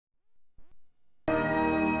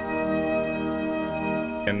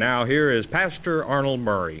And now here is Pastor Arnold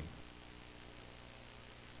Murray.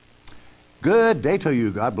 Good day to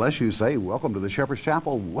you. God bless you. Say, welcome to the Shepherd's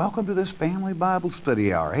Chapel. Welcome to this family Bible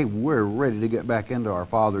study hour. Hey, we're ready to get back into our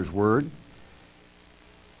Father's Word.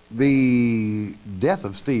 The death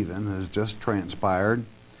of Stephen has just transpired.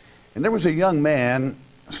 And there was a young man,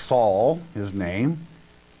 Saul, his name,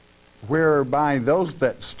 whereby those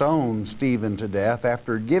that stoned Stephen to death,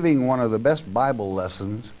 after giving one of the best Bible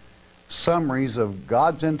lessons, summaries of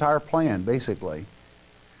God's entire plan, basically,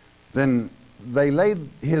 then they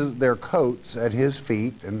laid their coats at his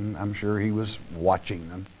feet, and I'm sure he was watching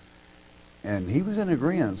them. And he was in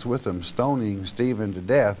agreement with them stoning Stephen to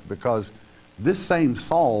death, because this same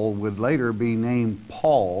Saul would later be named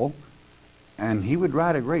Paul, and he would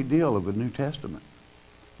write a great deal of the New Testament.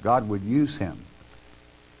 God would use him.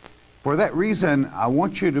 For that reason, I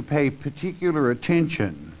want you to pay particular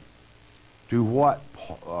attention to what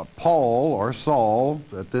Paul, or Saul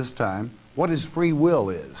at this time, what his free will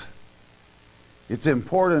is. It's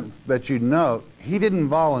important that you note he didn't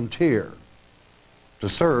volunteer to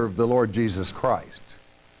serve the Lord Jesus Christ.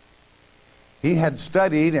 He had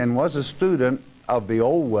studied and was a student of the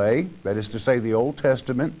old way, that is to say the Old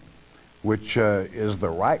Testament, which is the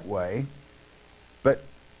right way, but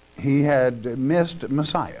he had missed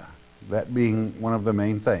Messiah, that being one of the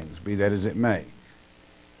main things, be that as it may.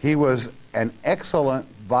 He was an excellent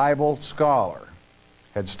Bible scholar,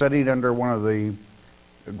 had studied under one of the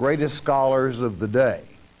greatest scholars of the day,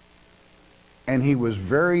 and he was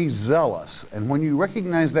very zealous. And when you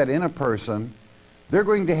recognize that in a person, they're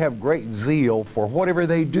going to have great zeal for whatever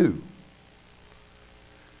they do.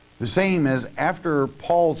 The same as after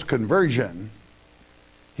Paul's conversion,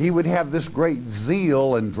 he would have this great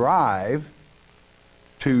zeal and drive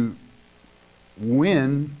to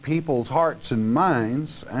win people's hearts and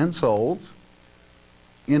minds and souls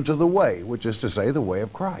into the way, which is to say the way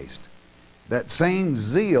of Christ. That same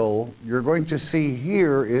zeal you're going to see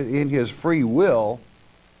here in his free will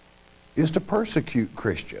is to persecute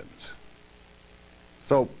Christians.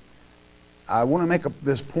 So I want to make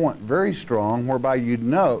this point very strong, whereby you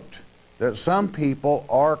note that some people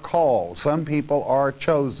are called, some people are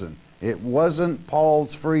chosen. It wasn't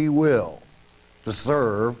Paul's free will to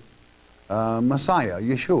serve Messiah,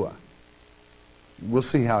 Yeshua. We'll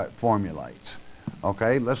see how it formulates.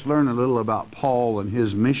 Okay, let's learn a little about Paul and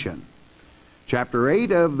his mission. Chapter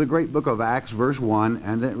 8 of the great book of Acts, verse 1,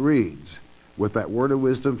 and it reads, with that word of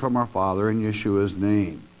wisdom from our Father in Yeshua's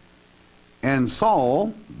name. And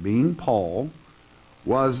Saul, being Paul,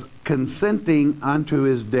 was consenting unto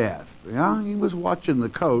his death. Yeah, he was watching the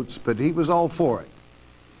coats, but he was all for it.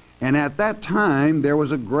 And at that time there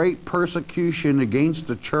was a great persecution against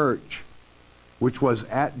the church, which was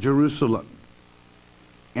at Jerusalem.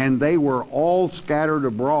 And they were all scattered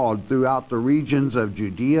abroad throughout the regions of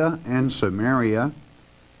Judea and Samaria,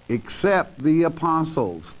 except the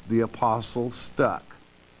apostles. The apostles stuck.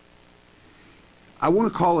 I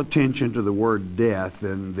want to call attention to the word death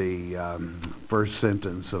in the first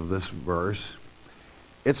sentence of this verse.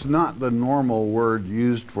 It's not the normal word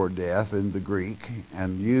used for death in the Greek,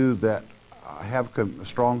 and you that have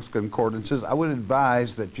Strong's concordances, I would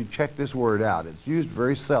advise that you check this word out. It's used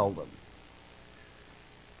very seldom.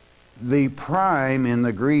 The prime in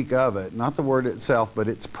the Greek of it, not the word itself, but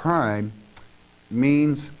its prime,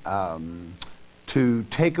 means to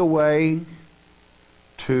take away,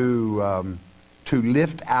 to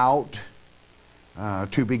lift out,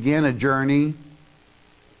 to begin a journey.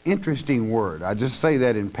 Interesting word. I just say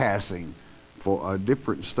that in passing for a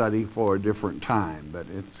different study for a different time, but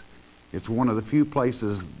it's one of the few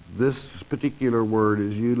places this particular word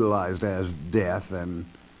is utilized as death, and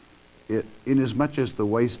inasmuch as the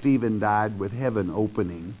way Stephen died with heaven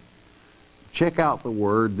opening, check out the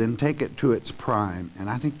word, then take it to its prime, and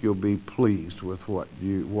I think you'll be pleased with what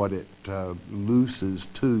it looses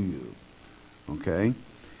to you. Okay?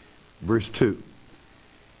 Verse 2.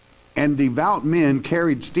 And devout men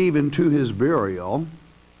carried Stephen to his burial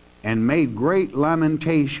and made great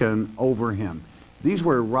lamentation over him. These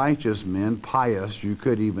were righteous men, pious, you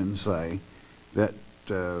could even say, that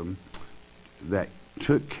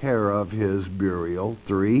took care of his burial.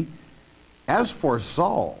 3. As for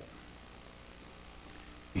Saul,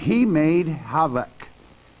 he made havoc.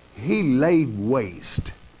 He laid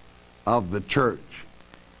waste of the church,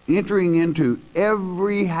 entering into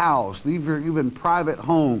every house, these are even private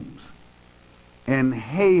homes, and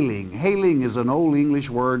hailing. Hailing is an old English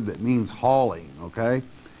word that means hauling, okay?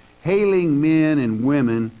 Hailing men and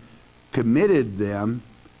women, committed them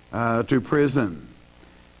to prison.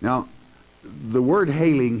 Now, the word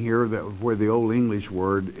hailing here, where the old English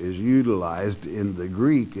word is utilized in the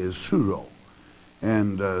Greek, is pseudo.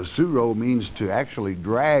 And suro means to actually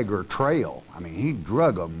drag or trail. I mean, he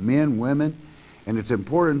drug them, men, women. And it's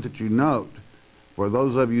important that you note, for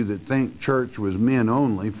those of you that think church was men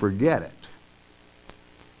only, forget it.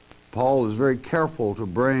 Paul is very careful to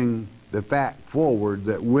bring the fact forward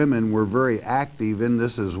that women were very active in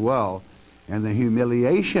this as well. And the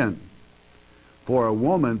humiliation for a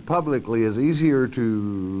woman publicly is easier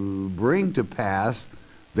to bring to pass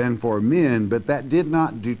than for men, but that did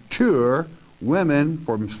not deter women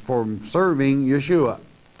from serving Yeshua.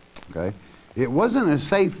 Okay? It wasn't a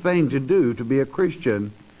safe thing to do to be a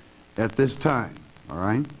Christian at this time, all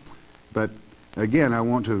right? But again, I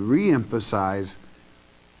want to re-emphasize,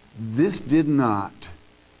 this did not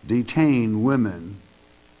detain women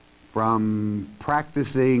from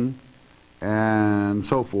practicing and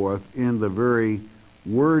so forth in the very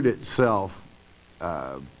word itself,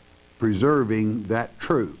 preserving that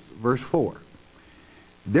truth. Verse 4.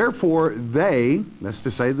 Therefore they, that's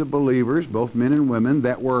to say the believers, both men and women,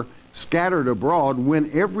 that were scattered abroad,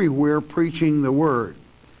 went everywhere preaching the word.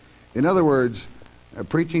 In other words,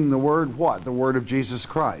 preaching the word what? The word of Jesus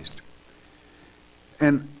Christ.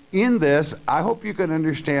 And in this, I hope you can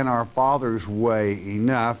understand our Father's way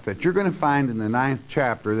enough that you're going to find in the 9th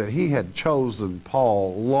chapter that he had chosen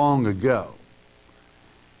Paul long ago.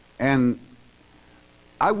 And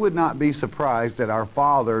I would not be surprised that our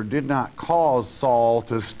Father did not cause Saul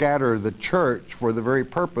to scatter the church for the very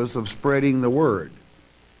purpose of spreading the word.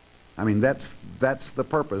 I mean, that's the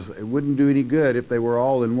purpose. It wouldn't do any good if they were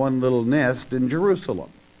all in one little nest in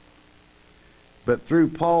Jerusalem. But through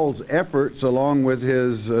Paul's efforts, along with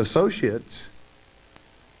his associates,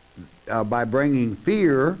 by bringing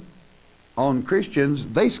fear on Christians,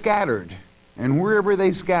 they scattered. And wherever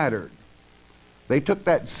they scattered, they took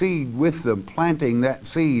that seed with them, planting that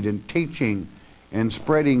seed and teaching and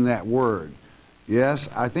spreading that word. Yes,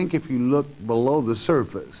 I think if you look below the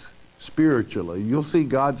surface, spiritually, you'll see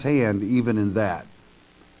God's hand even in that.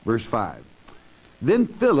 Verse 5. Then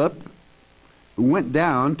Philip went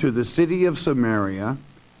down to the city of Samaria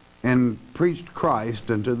and preached Christ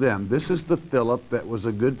unto them. This is the Philip that was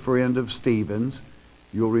a good friend of Stephen's.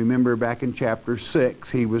 You'll remember back in chapter 6,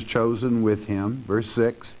 he was chosen with him. Verse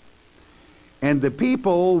 6. And the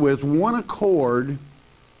people with one accord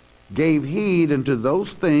gave heed unto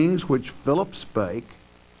those things which Philip spake,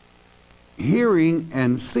 hearing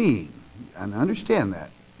and seeing. And understand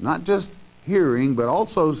that. Not just hearing, but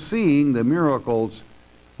also seeing the miracles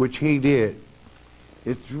which he did.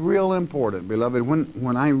 It's real important, beloved.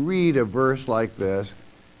 When I read a verse like this,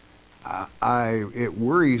 it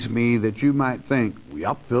worries me that you might think,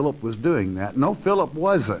 yep, Philip was doing that. No, Philip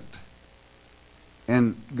wasn't.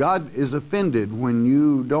 And God is offended when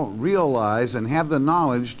you don't realize and have the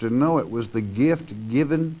knowledge to know it was the gift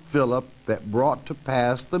given Philip that brought to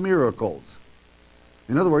pass the miracles.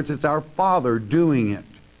 In other words, it's our Father doing it.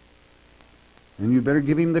 And you better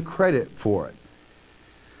give him the credit for it.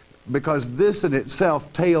 Because this in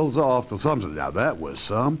itself tails off the some. Now that was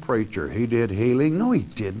some preacher. He did healing. No, he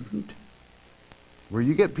didn't. Where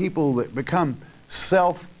you get people that become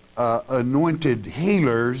self-anointed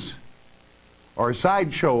healers or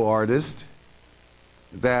sideshow artists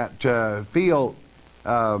that feel,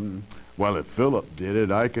 well, if Philip did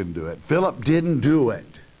it, I can do it. Philip didn't do it.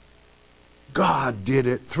 God did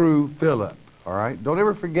it through Philip. All right? Don't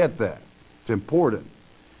ever forget that. It's important.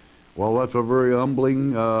 Well, that's a very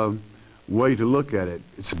humbling way to look at it.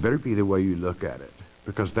 It's better be the way you look at it,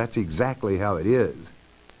 because that's exactly how it is.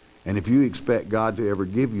 And if you expect God to ever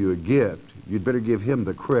give you a gift, you'd better give him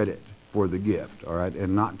the credit for the gift, all right,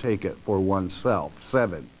 and not take it for oneself.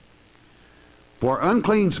 7. For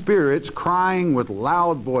unclean spirits, crying with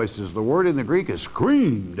loud voices, the word in the Greek is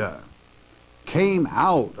screamed, came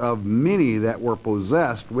out of many that were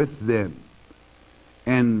possessed with them.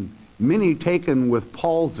 And many taken with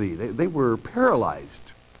palsy, they were paralyzed,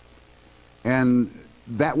 and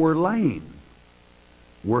that were lame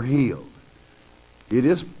were healed. It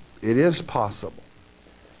is possible.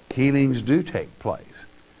 Healings do take place.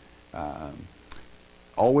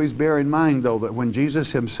 Always bear in mind, though, that when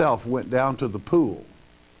Jesus himself went down to the pool,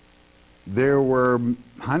 there were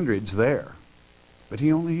hundreds there, but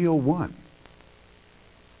he only healed one.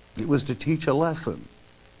 It was to teach a lesson.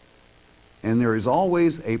 And there is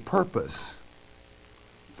always a purpose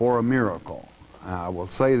for a miracle. I will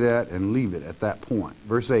say that and leave it at that point.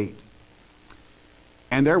 Verse 8.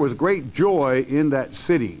 And there was great joy in that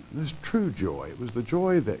city. It was true joy. It was the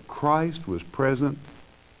joy that Christ was present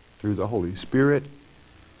through the Holy Spirit,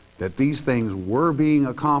 that these things were being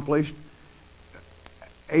accomplished.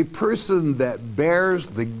 A person that bears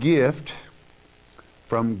the gift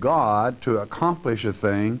from God to accomplish a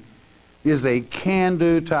thing is a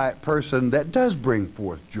can-do type person that does bring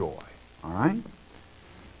forth joy. All right?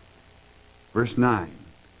 Verse 9.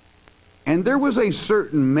 And there was a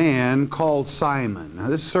certain man called Simon. Now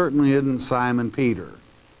this certainly isn't Simon Peter.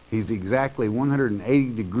 He's exactly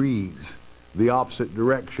 180 degrees the opposite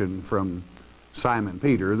direction from Simon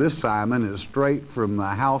Peter. This Simon is straight from the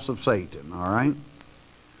house of Satan, all right?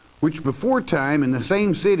 Which before time in the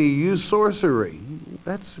same city used sorcery.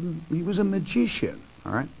 He was a magician,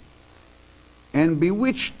 all right? And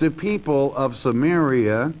bewitched the people of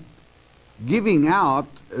Samaria, giving out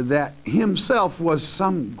that himself was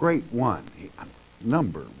some great one,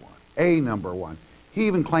 number one. He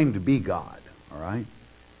even claimed to be God, all right?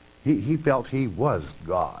 He felt he was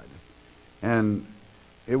God. And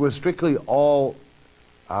it was strictly all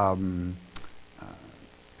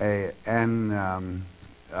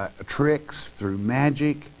tricks through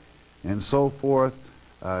magic and so forth,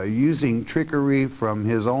 using trickery from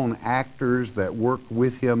his own actors that worked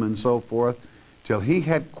with him and so forth, till he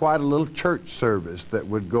had quite a little church service that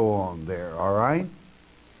would go on there, all right?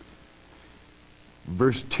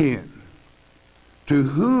 Verse 10, to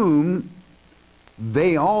whom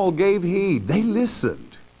they all gave heed. They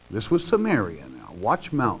listened. This was Samaria now.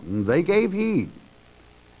 Watch Mountain. They gave heed,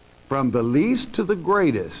 from the least to the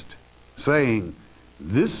greatest, saying,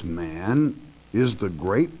 this man is the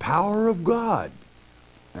great power of God.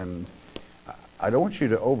 And I don't want you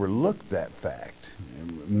to overlook that fact.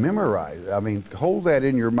 Memorize, hold that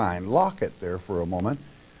in your mind. Lock it there for a moment.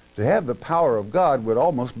 To have the power of God would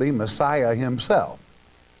almost be Messiah himself.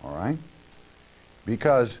 All right?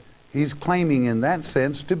 Because he's claiming in that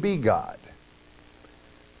sense to be God.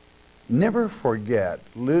 Never forget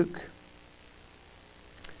Luke,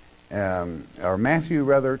 or Matthew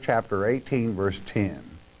rather, chapter 18, verse 10.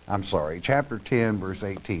 I'm sorry, chapter 10, verse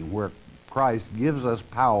 18, where Christ gives us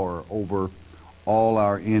power over all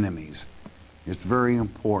our enemies. It's very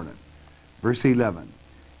important. Verse 11,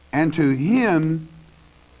 and to him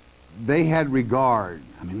they had regard.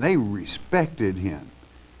 They respected him,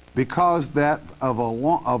 because that of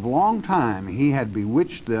long time he had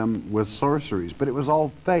bewitched them with sorceries. But it was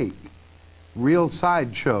all fake, real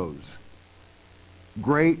sideshows,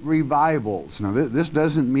 great revivals. Now this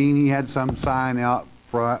doesn't mean he had some sign out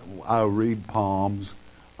front, I'll read palms,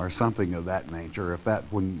 or something of that nature. If that,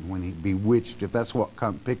 when he bewitched, if that's what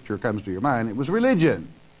picture comes to your mind, it was religion.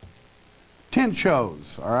 Tent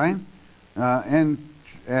shows, all right,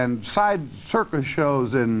 and side circus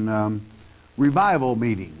shows and revival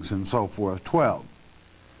meetings and so forth. 12.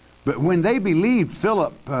 But when they believed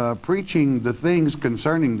Philip preaching the things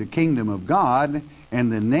concerning the kingdom of God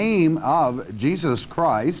and the name of Jesus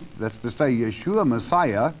Christ, that's to say Yeshua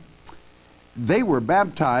Messiah, they were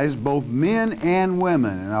baptized, both men and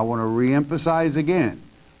women. And I want to reemphasize again,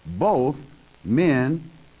 both men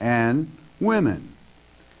and women.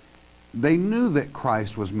 They knew that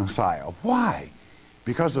Christ was Messiah. Why?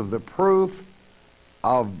 Because of the proof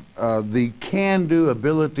of the can-do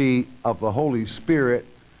ability of the Holy Spirit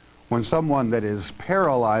when someone that is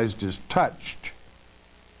paralyzed is touched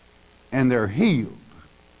and they're healed.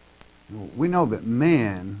 We know that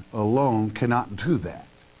man alone cannot do that.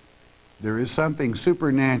 There is something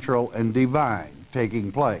supernatural and divine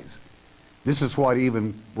taking place. This is what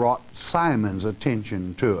even brought Simon's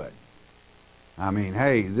attention to it.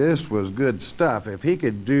 Hey, this was good stuff. If he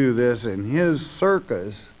could do this in his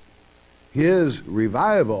circus, his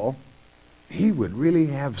revival, he would really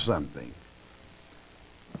have something.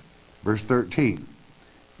 Verse 13.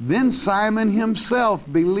 Then Simon himself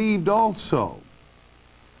believed also.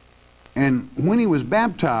 And when he was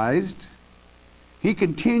baptized, he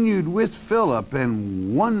continued with Philip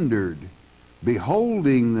and wondered,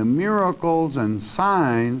 beholding the miracles and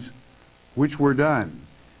signs which were done.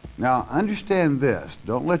 Now understand this.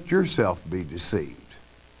 Don't let yourself be deceived.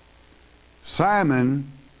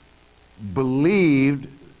 Simon believed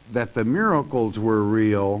that the miracles were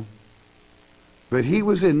real, but he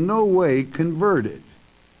was in no way converted.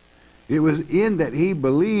 It was in that he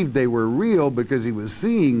believed they were real because he was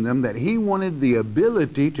seeing them, that he wanted the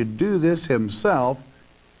ability to do this himself.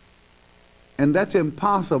 And that's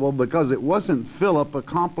impossible because it wasn't Philip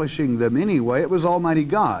accomplishing them anyway. It was Almighty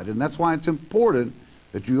God. And that's why it's important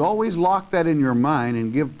that you always lock that in your mind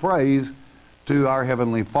and give praise to our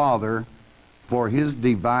Heavenly Father for His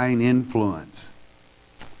divine influence.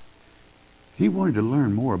 He wanted to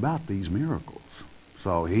learn more about these miracles.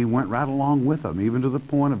 So he went right along with them, even to the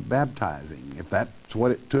point of baptizing. If that's what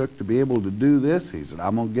it took to be able to do this, he said,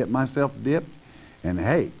 I'm going to get myself dipped, and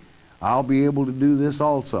hey, I'll be able to do this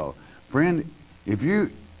also. Friend, if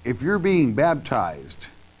you're being baptized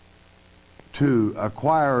to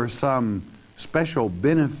acquire some special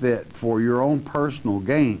benefit for your own personal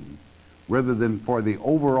gain rather than for the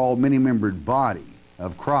overall many-membered body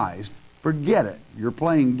of Christ, forget it. You're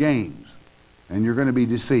playing games and you're going to be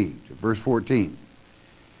deceived. Verse 14.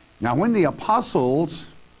 Now when the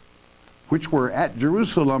apostles which were at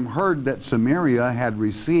Jerusalem heard that Samaria had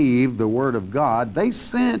received the word of God, they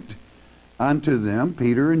sent unto them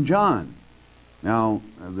Peter and John. Now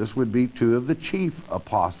this would be two of the chief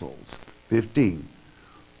apostles. 15.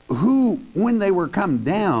 Who, when they were come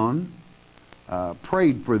down,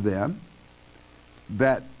 prayed for them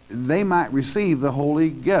that they might receive the Holy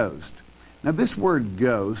Ghost. Now this word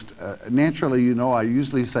ghost, naturally, you know, I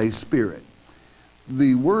usually say spirit.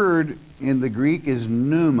 The word in the Greek is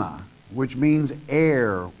pneuma, which means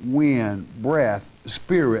air, wind, breath,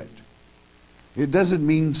 spirit. It doesn't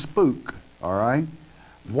mean spook, all right?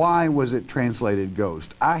 Why was it translated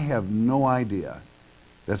ghost? I have no idea.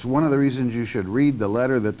 That's one of the reasons you should read the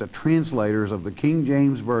letter that the translators of the King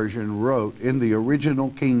James Version wrote in the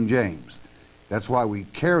original King James. That's why we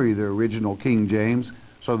carry the original King James,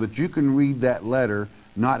 so that you can read that letter,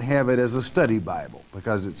 not have it as a study Bible,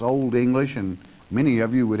 because it's Old English and many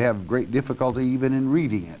of you would have great difficulty even in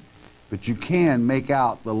reading it. But you can make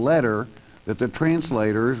out the letter that the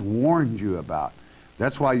translators warned you about.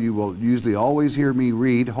 That's why you will usually always hear me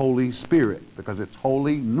read Holy Spirit, because it's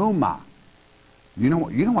holy pneuma. You know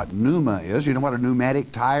what pneuma is? You know what a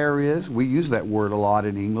pneumatic tire is? We use that word a lot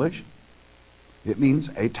in English. It means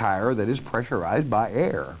a tire that is pressurized by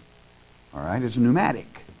air. All right, it's pneumatic.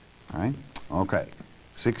 All right, okay.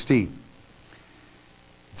 16.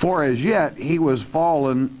 For as yet he was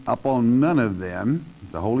fallen upon none of them,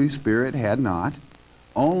 the Holy Spirit had not,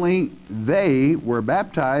 only they were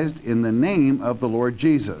baptized in the name of the Lord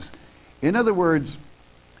Jesus. In other words,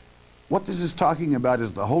 what this is talking about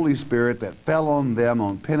is the Holy Spirit that fell on them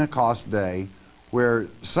on Pentecost Day, where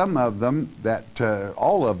some of them,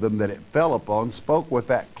 all of them that it fell upon, spoke with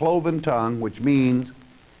that cloven tongue, which means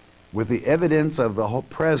with the evidence of the whole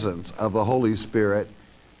presence of the Holy Spirit,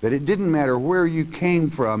 that it didn't matter where you came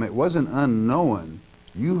from, it wasn't unknown.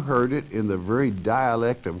 You heard it in the very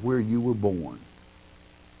dialect of where you were born.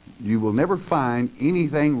 You will never find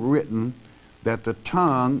anything written that the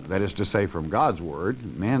tongue, that is to say from God's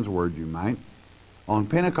word, man's word you might, on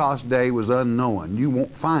Pentecost Day was unknown. You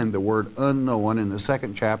won't find the word unknown in the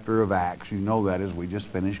 2nd chapter of Acts. You know that as we just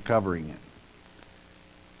finished covering it.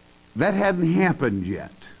 That hadn't happened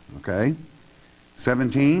yet, okay?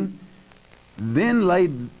 17, then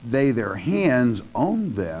laid they their hands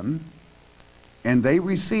on them, and they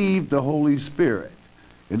received the Holy Spirit.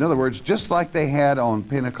 In other words, just like they had on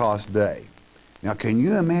Pentecost Day. Now, can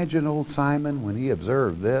you imagine old Simon when he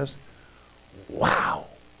observed this? Wow,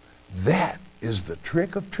 that is the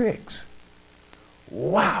trick of tricks.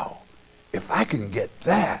 Wow, if I can get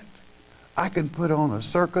that, I can put on a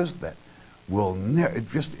circus that will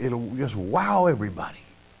it'll just wow everybody.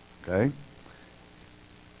 Okay?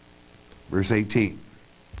 Verse 18.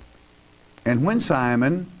 And when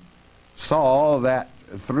Simon saw that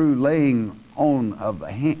through laying on of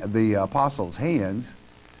the apostles' hands,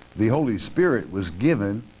 the Holy Spirit was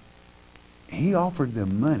given, he offered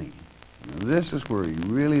them money. Now, this is where he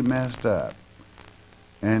really messed up.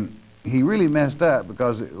 And he really messed up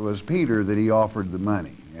because it was Peter that he offered the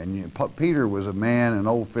money. And Peter was a man, an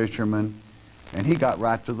old fisherman, and he got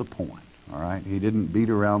right to the point. All right? He didn't beat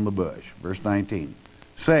around the bush. Verse 19.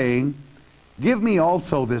 Saying, give me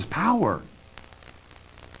also this power,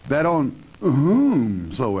 that on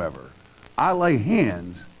whomsoever I lay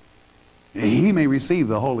hands, he may receive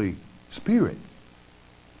the Holy Spirit.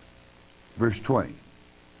 Verse 20.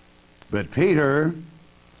 But Peter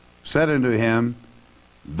said unto him,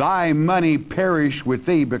 thy money perish with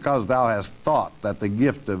thee, because thou hast thought that the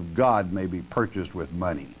gift of God may be purchased with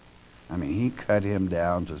money. I mean, he cut him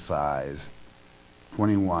down to size.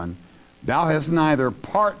 21. Thou hast neither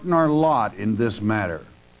part nor lot in this matter.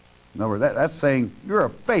 In other words, that's saying you're a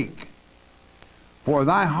fake. For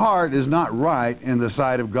thy heart is not right in the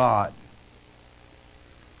sight of God.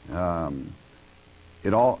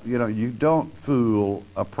 You don't fool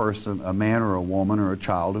a person, a man or a woman or a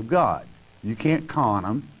child of God. You can't con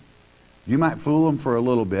them. You might fool them for a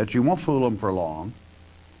little bit. You won't fool them for long.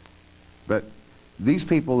 But these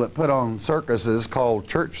people that put on circuses called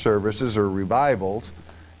church services or revivals,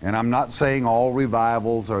 and I'm not saying all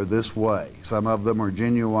revivals are this way. Some of them are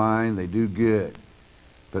genuine, they do good.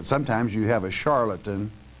 But sometimes you have a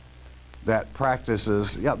charlatan that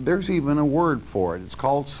practices, there's even a word for it. It's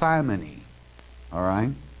called simony, all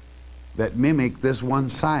right? That mimic this one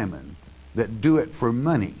Simon, that do it for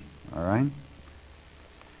money, all right?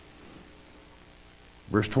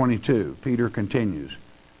 Verse 22, Peter continues,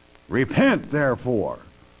 Repent, therefore,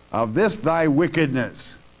 of this thy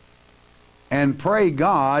wickedness, and pray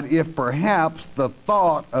God, if perhaps the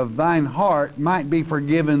thought of thine heart might be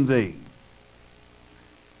forgiven thee.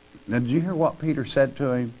 Now, did you hear what Peter said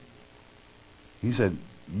to him? He said,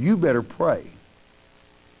 you better pray.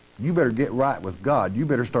 You better get right with God. You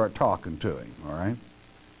better start talking to him, all right?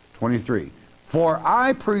 23. For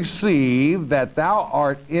I perceive that thou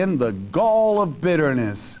art in the gall of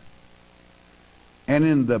bitterness and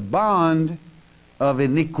in the bond of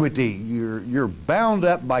iniquity. You're bound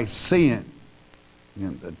up by sin,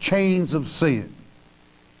 the chains of sin.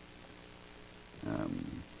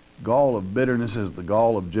 Gall of bitterness is the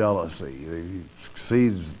gall of jealousy. He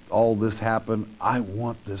sees all this happen. I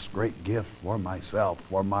want this great gift for myself,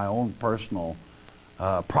 for my own personal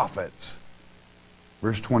profits.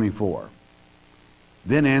 Verse 24.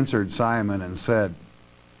 Then answered Simon and said,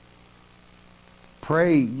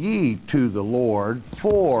 pray ye to the Lord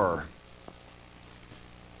for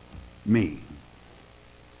me,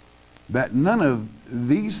 that none of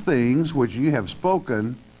these things which ye have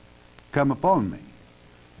spoken come upon me.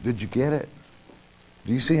 Did you get it?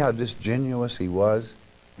 Do you see how disingenuous he was?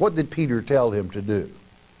 What did Peter tell him to do?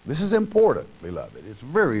 This is important, beloved. It's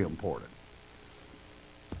very important.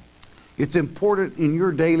 It's important in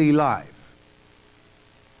your daily life.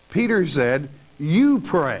 Peter said, you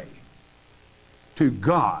pray to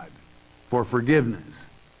God for forgiveness.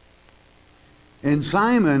 And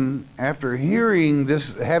Simon, after hearing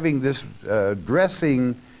this, having this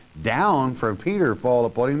dressing down from Peter fall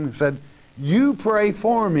upon him, said, you pray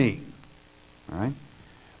for me. All right?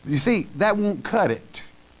 You see, that won't cut it.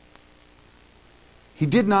 He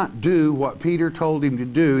did not do what Peter told him to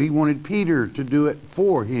do. He wanted Peter to do it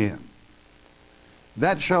for him.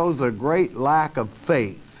 That shows a great lack of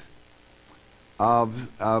faith, of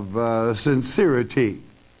sincerity.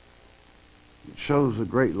 It shows a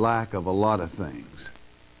great lack of a lot of things.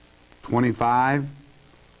 25.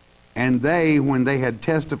 And they, when they had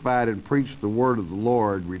testified and preached the word of the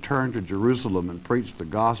Lord, returned to Jerusalem and preached the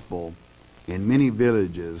gospel in many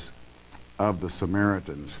villages of the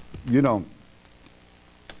Samaritans. You know,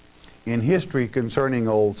 in history concerning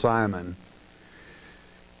old Simon,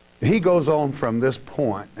 he goes on from this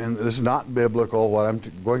point, and it's not biblical. What I'm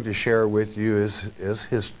going to share with you is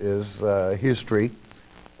history,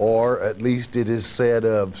 or at least it is said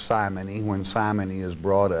of Simony when Simony is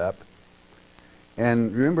brought up.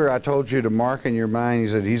 And remember, I told you to mark in your mind, he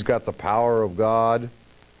said he's got the power of God,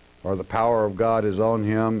 or the power of God is on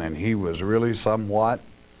him, and he was really somewhat.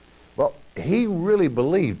 Well, he really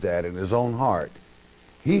believed that in his own heart.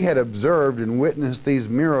 He had observed and witnessed these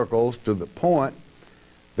miracles to the point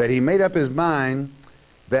that he made up his mind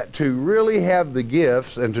that to really have the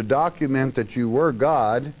gifts and to document that you were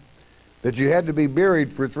God, that you had to be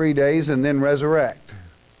buried for 3 days and then resurrect.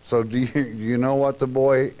 So do you know what the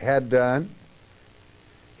boy had done?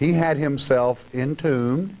 He had himself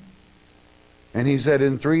entombed, and he said,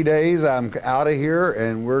 in 3 days I'm out of here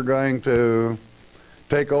and we're going to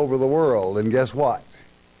take over the world. And guess what?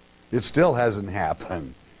 It still hasn't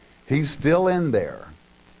happened. He's still in there.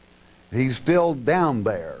 He's still down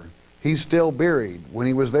there. He's still buried. When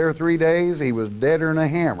he was there 3 days, he was deader than a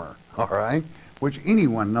hammer, all right? Which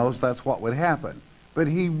anyone knows that's what would happen. But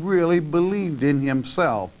he really believed in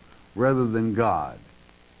himself rather than God.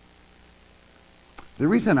 The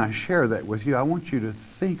reason I share that with you, I want you to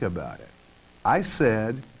think about it. I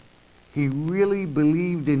said he really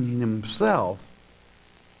believed in himself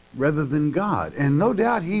rather than God. And no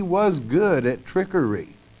doubt he was good at trickery.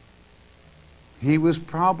 He was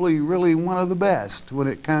probably really one of the best when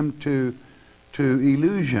it came to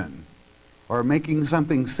illusion, or making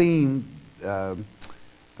something seem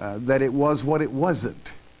that it was what it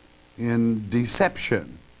wasn't, in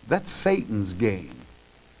deception. That's Satan's game.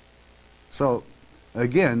 So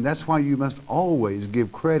again, that's why you must always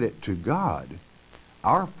give credit to God,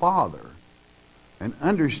 our Father, and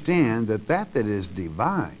understand that that is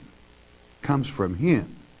divine comes from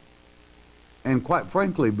Him. And quite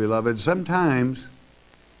frankly, beloved, sometimes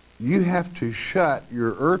you have to shut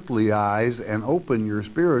your earthly eyes and open your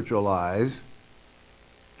spiritual eyes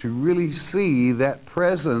to really see that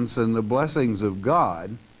presence and the blessings of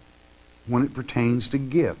God when it pertains to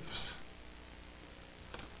gifts.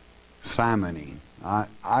 Simony.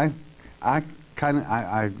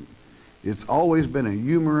 It's always been a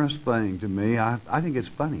humorous thing to me. I think it's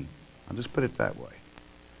funny. I'll just put it that way.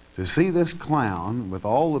 To see this clown with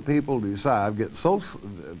all the people deceive, get so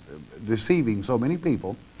deceiving so many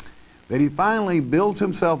people, that he finally builds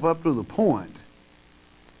himself up to the point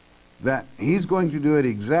that he's going to do it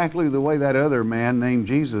exactly the way that other man named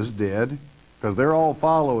Jesus did, because they're all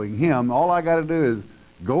following him. All I got to do is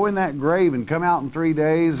go in that grave and come out in 3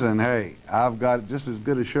 days, and hey, I've got just as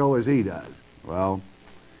good a show as he does. Well,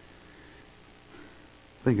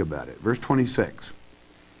 think about it. Verse 26.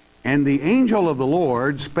 And the angel of the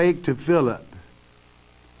Lord spake to Philip.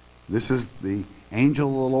 This is the angel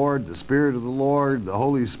of the Lord, the Spirit of the Lord, the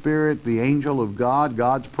Holy Spirit, the angel of God,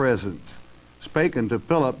 God's presence, spake unto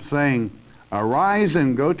Philip, saying, Arise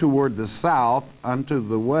and go toward the south unto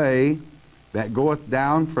the way that goeth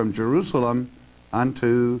down from Jerusalem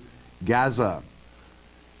unto Gaza,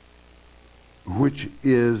 which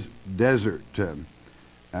is desert.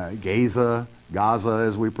 Gaza,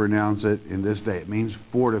 as we pronounce it in this day. It means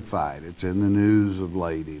fortified. It's in the news of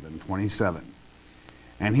late even, 27.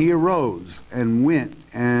 And he arose and went,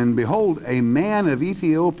 and behold, a man of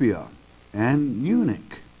Ethiopia, an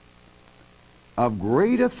eunuch, of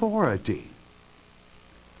great authority,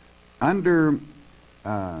 under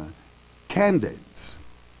Candace,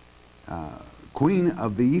 queen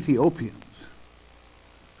of the Ethiopians,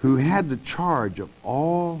 who had the charge of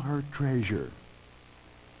all her treasure,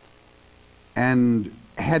 and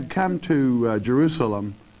had come to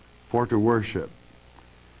Jerusalem for to worship.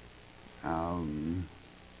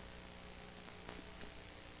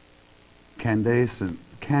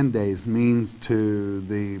 Candace means to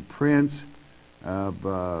the prince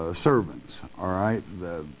of servants, all right,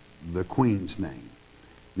 the queen's name.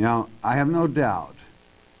 Now, I have no doubt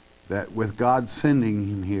that with God sending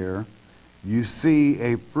him here, you see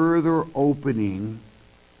a further opening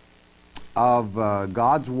of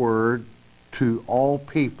God's word to all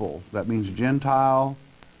people. That means Gentile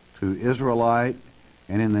to Israelite.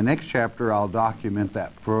 And in the next chapter, I'll document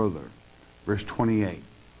that further. Verse 28.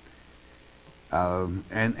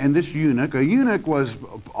 And this eunuch, a eunuch was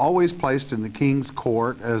always placed in the king's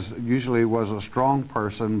court, as usually was a strong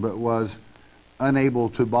person, but was unable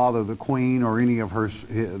to bother the queen or any of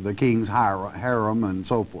the king's harem and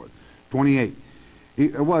so forth. 28. He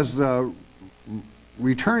was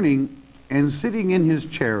returning and sitting in his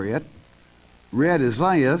chariot, read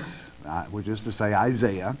Isaiah, which is to say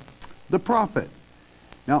Isaiah, the prophet.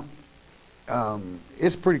 Now,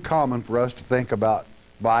 it's pretty common for us to think about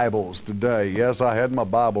Bibles today. Yes, I had my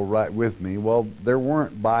Bible right with me. Well, there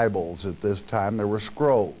weren't Bibles at this time. There were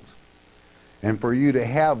scrolls. And for you to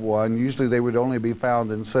have one, usually they would only be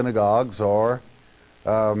found in synagogues or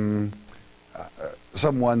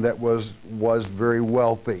someone that was very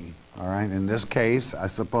wealthy. All right. In this case, I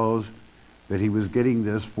suppose that he was getting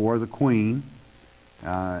this for the queen,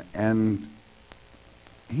 and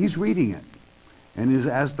he's reading it. And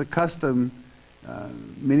as the custom,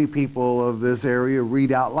 many people of this area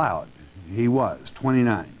read out loud. He was.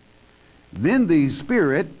 29. Then the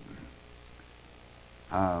Spirit,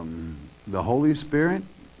 the Holy Spirit,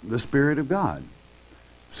 the Spirit of God,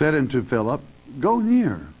 said unto Philip, Go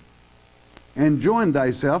near, and join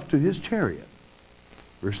thyself to his chariot.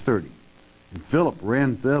 Verse 30. And Philip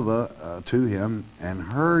ran thither to him, and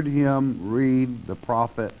heard him read the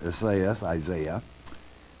prophet Isaiah,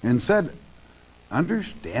 and said,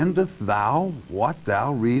 Understandest thou what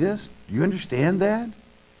thou readest? You understand that?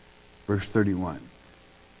 Verse 31.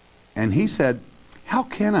 And he said, How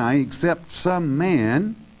can I except some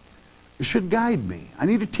man should guide me? I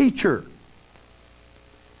need a teacher.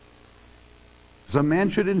 Some man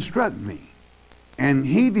should instruct me. And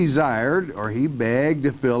he desired, or he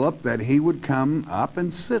begged Philip that he would come up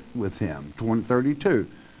and sit with him. 32.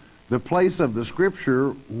 The place of the scripture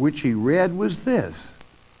which he read was this: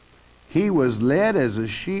 He was led as a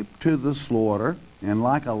sheep to the slaughter, and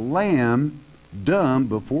like a lamb dumb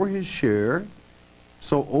before his shearer,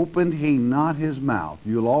 so opened he not his mouth.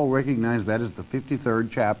 You'll all recognize that as the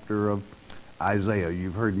 53rd chapter of Isaiah.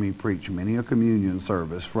 You've heard me preach many a communion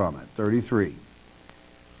service from it. 33.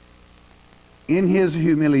 In his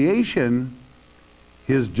humiliation,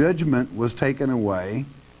 his judgment was taken away,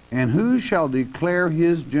 and who shall declare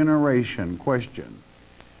his generation? Question.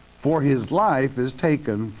 For his life is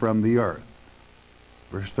taken from the earth.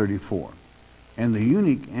 Verse 34. And the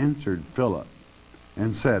eunuch answered Philip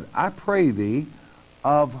and said, I pray thee,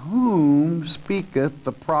 of whom speaketh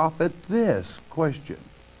the prophet this? Question.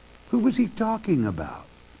 Who was he talking about?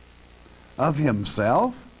 Of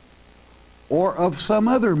himself or of some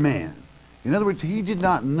other man? In other words, he did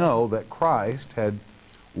not know that Christ had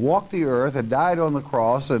walked the earth, had died on the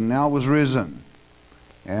cross, and now was risen.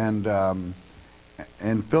 And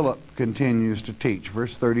Philip continues to teach.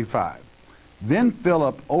 Verse 35. Then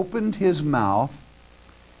Philip opened his mouth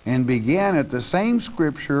and began at the same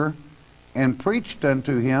scripture and preached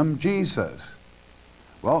unto him Jesus.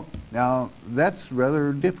 Well, now that's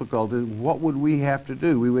rather difficult. What would we have to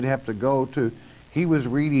do? We would have to go to, he was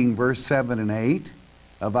reading verse 7 and 8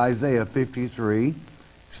 of Isaiah 53,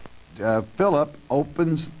 Philip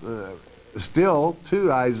opens still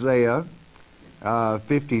to Isaiah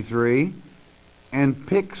 53 and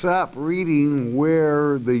picks up reading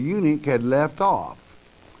where the eunuch had left off.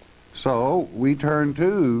 So we turn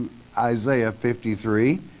to Isaiah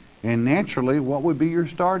 53, and naturally, what would be your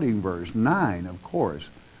starting verse? 9, of course.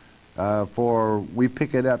 For we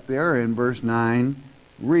pick it up there in verse 9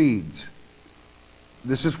 reads,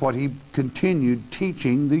 this is what he continued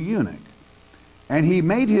teaching the eunuch. And he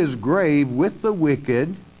made his grave with the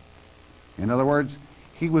wicked. In other words,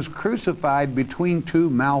 he was crucified between two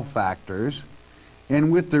malefactors.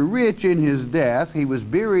 And with the rich in his death, he was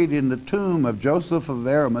buried in the tomb of Joseph of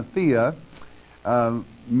Arimathea,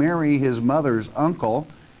 Mary, his mother's uncle,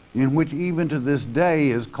 in which even to this day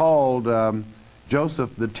is called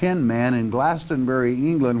Joseph the Tin Man in Glastonbury,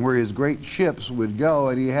 England, where his great ships would go,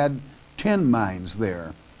 and he had tin mines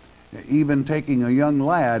there, even taking a young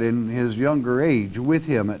lad in his younger age with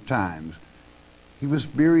him at times. He was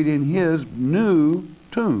buried in his new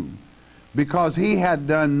tomb, because he had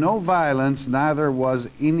done no violence, neither was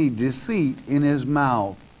any deceit in his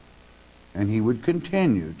mouth. And he would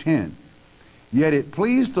continue, 10. Yet it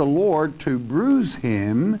pleased the Lord to bruise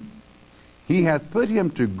him. He hath put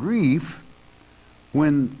him to grief.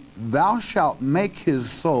 When thou shalt make his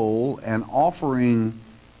soul an offering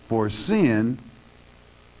for sin,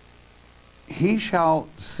 he shall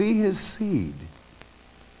see his seed.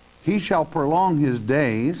 He shall prolong his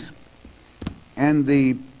days, and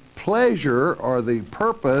the pleasure or the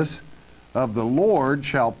purpose of the Lord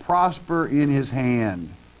shall prosper in his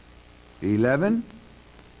hand. 11.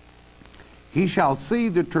 He shall see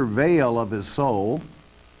the travail of his soul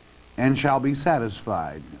and shall be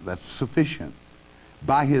satisfied. That's sufficient.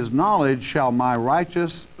 By his knowledge shall my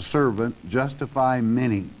righteous servant justify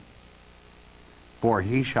many, for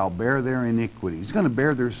he shall bear their iniquity. He's going to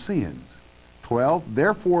bear their sins. 12.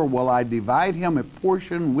 Therefore will I divide him a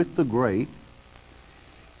portion with the great,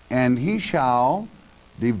 and he shall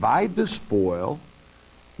divide the spoil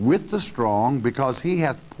with the strong, because he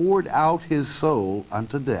hath poured out his soul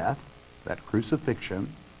unto death, that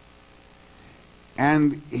crucifixion,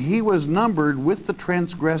 and he was numbered with the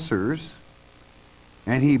transgressors,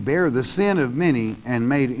 and he bare the sin of many and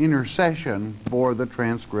made intercession for the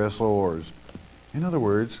transgressors. In other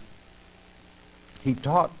words, he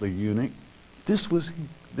taught the eunuch, this was he.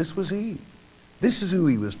 This was he. This is who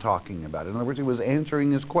he was talking about. In other words, he was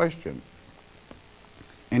answering his question.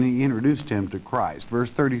 And he introduced him to Christ. Verse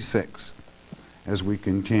 36, as we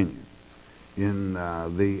continue in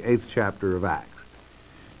the 8th chapter of Acts.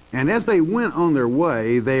 And as they went on their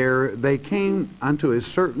way, there they came unto a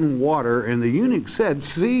certain water, and the eunuch said,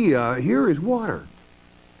 See, here is water.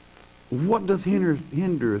 What doth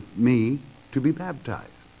hinder me to be baptized?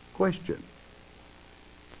 Question.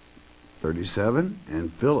 37,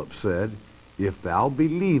 and Philip said, If thou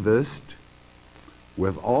believest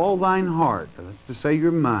with all thine heart, that's to say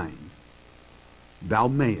your mind, thou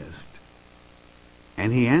mayest.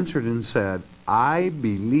 And he answered and said, I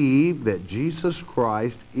believe that Jesus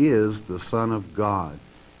Christ is the Son of God.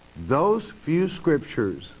 Those few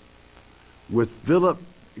scriptures, with Philip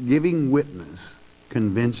giving witness,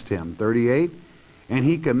 convinced him. 38, and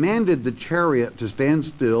he commanded the chariot to stand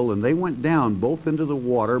still, and they went down both into the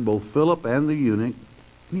water, both Philip and the eunuch,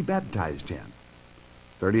 and he baptized him.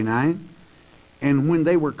 39, and when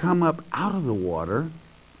they were come up out of the water,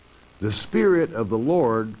 the Spirit of the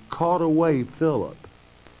Lord caught away Philip,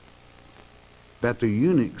 that the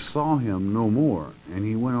eunuch saw him no more, and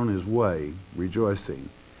he went on his way rejoicing.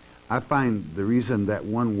 I find the reason that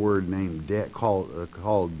one word named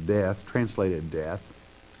called death, translated death,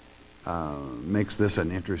 makes this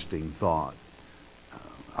an interesting thought.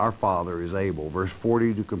 Our Father is able, verse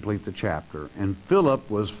 40, to complete the chapter. And Philip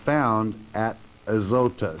was found at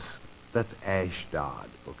Azotus, that's Ashdod,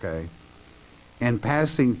 okay? And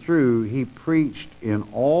passing through, he preached in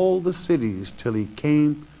all the cities till he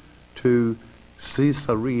came to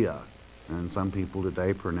Caesarea. And some people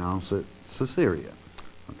today pronounce it Caesarea,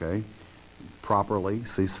 okay? Properly,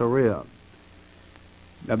 Caesarea.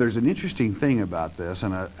 Now, there's an interesting thing about this,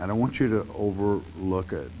 and I don't want you to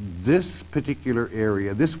overlook it. This particular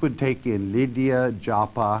area, this would take in Lydia,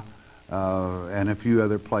 Joppa, and a few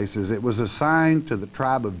other places. It was assigned to the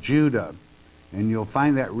tribe of Judah, and you'll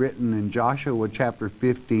find that written in Joshua chapter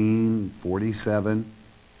 15, 47.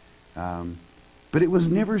 But it was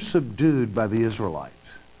never subdued by the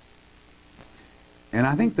Israelites. And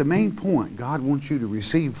I think the main point God wants you to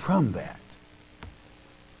receive from that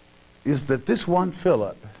is that this one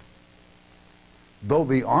Philip, though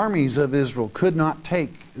the armies of Israel could not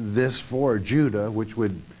take this for Judah, which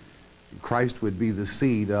Christ would be the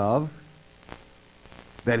seed of,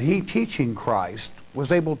 that he, teaching Christ,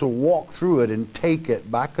 was able to walk through it and take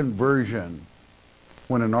it by conversion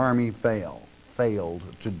when an army failed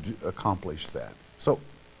to accomplish that. So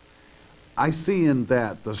I see in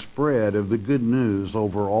that the spread of the good news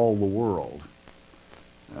over all the world,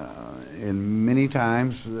 and many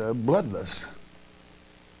times bloodless.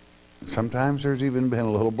 Sometimes there's even been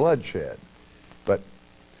a little bloodshed. But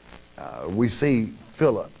we see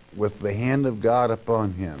Philip with the hand of God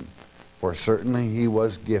upon him, for certainly he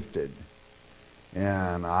was gifted.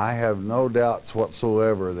 And I have no doubts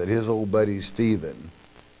whatsoever that his old buddy Stephen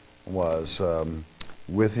was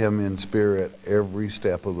with him in spirit every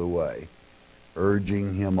step of the way,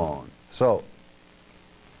 urging him on. So,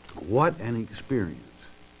 what an experience.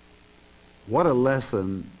 What a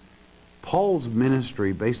lesson. Paul's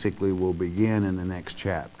ministry basically will begin in the next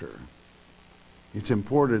chapter. It's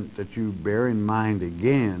important that you bear in mind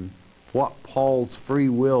again what Paul's free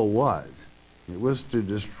will was. It was to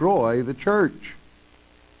destroy the church,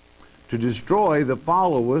 to destroy the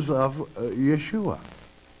followers of Yeshua.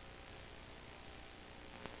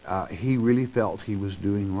 He really felt he was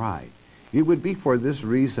doing right. It would be for this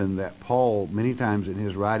reason that Paul, many times in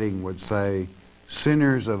his writing, would say,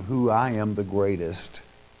 sinners of who I am the greatest,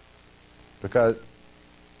 because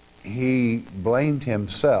he blamed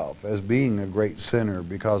himself as being a great sinner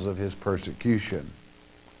because of his persecution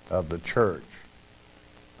of the church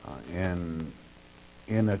in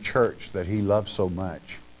a church that he loved so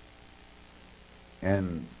much.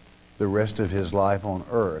 And the rest of his life on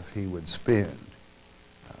earth he would spend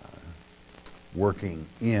working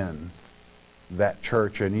in that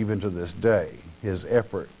church, and even to this day his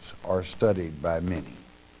efforts are studied by many.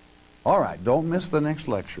 All right, don't miss the next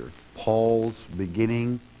lecture, Paul's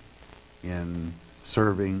beginning in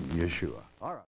serving Yeshua. All right.